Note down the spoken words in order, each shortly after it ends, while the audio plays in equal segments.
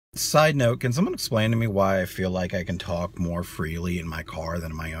Side note, can someone explain to me why I feel like I can talk more freely in my car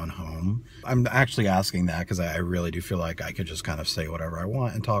than in my own home? I'm actually asking that because I really do feel like I could just kind of say whatever I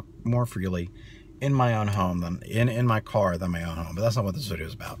want and talk more freely in my own home than in my car than my own home. But that's not what this video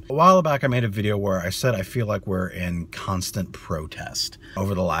is about. A while back, I made a video where I said I feel like we're in constant protest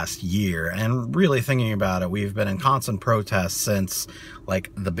over the last year. And really thinking about it, we've been in constant protest since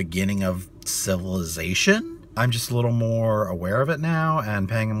like the beginning of civilization. I'm just a little more aware of it now and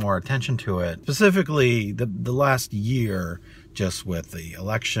paying more attention to it. Specifically, the last year, just with the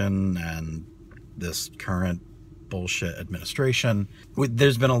election and this current bullshit administration,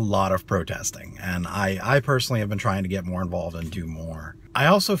 there's been a lot of protesting, and I personally have been trying to get more involved and do more. I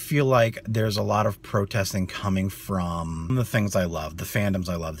also feel like there's a lot of protesting coming from the things I love, the fandoms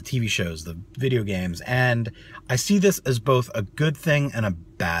I love, the TV shows, the video games, and I see this as both a good thing and a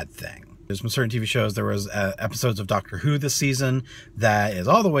bad thing. There's been certain TV shows. There was episodes of Doctor Who this season that is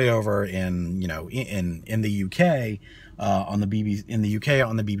all the way over in the UK on the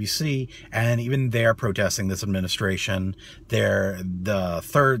BBC, and even they're protesting this administration.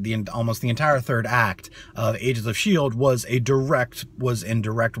 Almost the entire third act of Agents of S.H.I.E.L.D. was in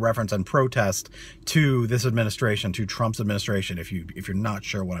direct reference and protest to this administration, to Trump's administration. If you're not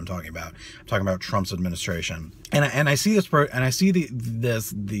sure what I'm talking about Trump's administration. And I see this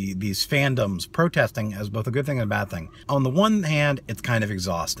these fandoms protesting as both a good thing and a bad thing. On the one hand, it's kind of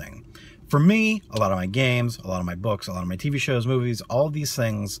exhausting. For me, a lot of my games, a lot of my books, a lot of my TV shows, movies, all these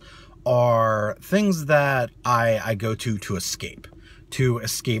things are things that I go to escape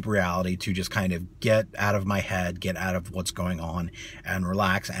reality, to just kind of get out of my head, get out of what's going on, and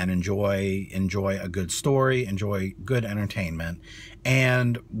relax and enjoy a good story, enjoy good entertainment.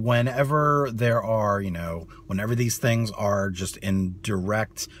 And whenever there are, whenever these things are just in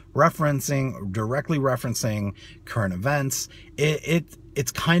directly referencing current events,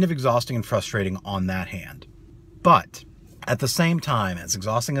 it's kind of exhausting and frustrating on that hand. But at the same time, as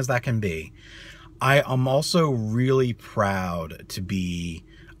exhausting as that can be, I am also really proud to be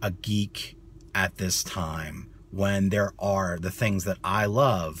a geek at this time when there are the things that I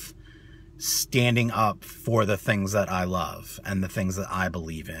love standing up for the things that I love and the things that I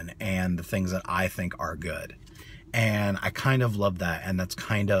believe in and the things that I think are good. And I kind of love that. And that's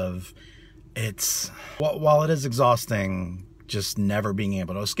while it is exhausting just never being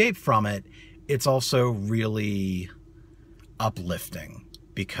able to escape from it, it's also really uplifting,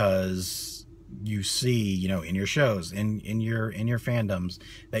 because you see, in your shows, in your fandoms,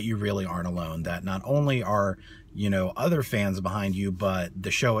 that you really aren't alone, that not only are, other fans behind you, but the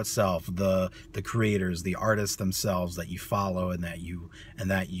show itself, the creators, the artists themselves that you follow and that you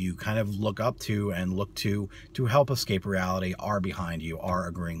kind of look up to and look to help escape reality are behind you, are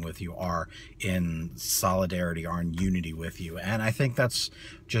agreeing with you, are in solidarity, are in unity with you. And I think that's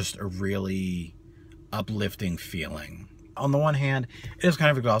just a really uplifting feeling. On the one hand, it is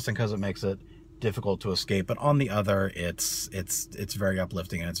kind of exhausting because it makes it difficult to escape, but on the other, it's very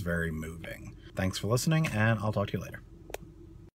uplifting and it's very moving. Thanks for listening, and I'll talk to you later.